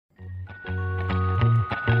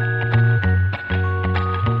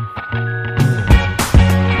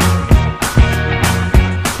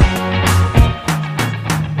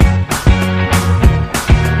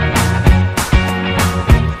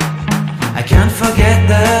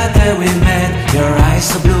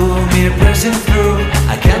me pressing through.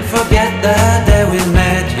 I can't forget the day we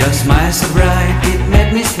met. Your smile so bright, it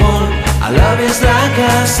made me swoon. Our love is like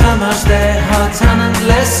a summer's day, hot and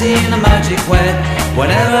endless in a magic way.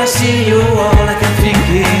 Whenever I see you, all I can think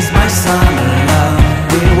is my summer love.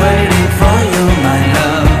 Been waiting for you, my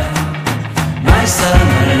love. My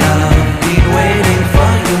summer love. Been waiting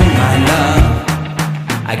for you, my love.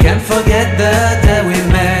 I can't forget the day we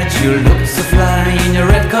met. You looked so fly in your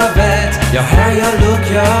red Corvette. Your hair, your look,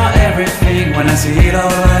 your everything. When I see it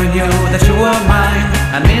all, I knew that you were mine.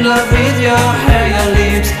 I'm in love with your hair, your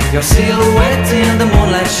lips, your silhouette in the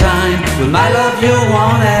moonlight shine. With my love you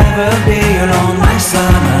won't ever be alone. My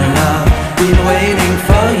summer love, been waiting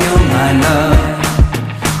for you, my love.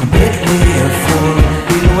 Completely a fool,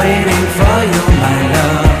 been waiting for you, my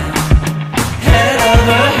love. Head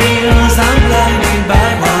over heels, I'm blinded by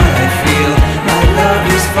what I feel. My love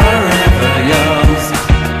is forever yours.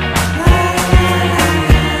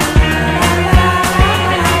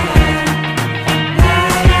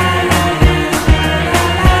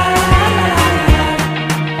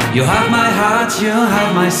 You have my heart, you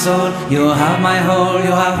have my soul, you have my whole,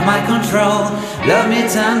 you have my control. Love me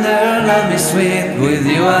tender, love me sweet. With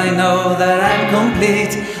you I know that I'm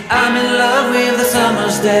complete. I'm in love with the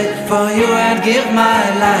summer's day. For you I'd give my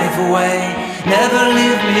life away. Never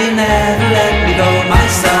leave me, never let me go. My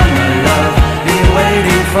summer love, been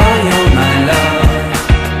waiting for you, my love.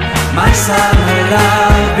 My summer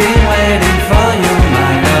love, been waiting for you,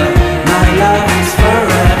 my love. My love is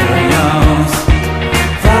forever yours.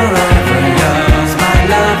 Forever yours, my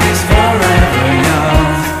love is forever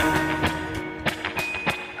yours.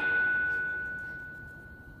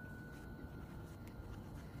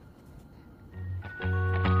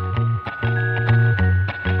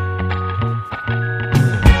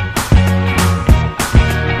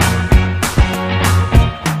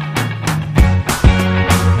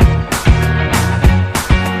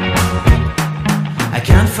 I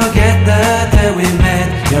can't forget the day we met.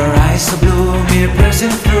 Your eyes so blue, me pressing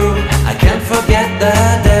through. I can't forget the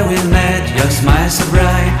day we met. Your smile so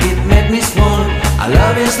bright, it made me swoon. Our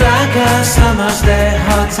love is like a summer's day,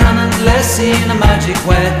 hot and endless in a magic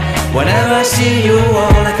way. Whenever I see you,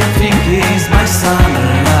 all I can think is my summer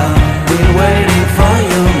love. Been waiting for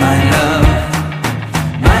you, my love.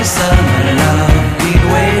 My summer love. Been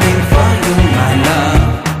waiting for you, my love.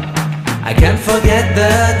 I can't forget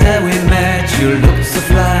the day we met. You looked so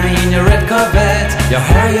fly in your red Corvette. Your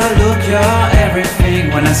hair, your look, your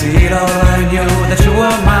everything. When I see it all, I knew that you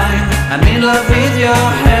were mine. I'm in love with your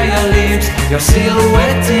hair, your lips, your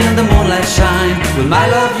silhouette in the moonlight shine. With my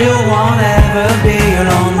love you won't ever be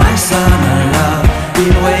alone. My summer love,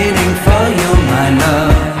 been waiting for you, my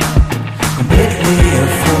love. Completely a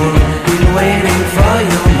fool, been waiting for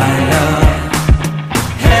you, my love.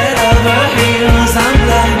 Head over heels, I'm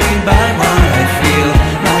blinded by what I feel.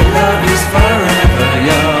 My love is forever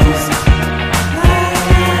yours.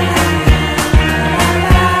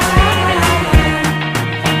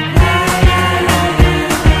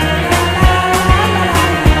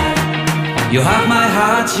 You have my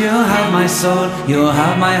heart, you have my soul, you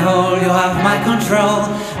have my whole, you have my control.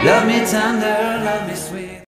 Love me tender, love me sweet.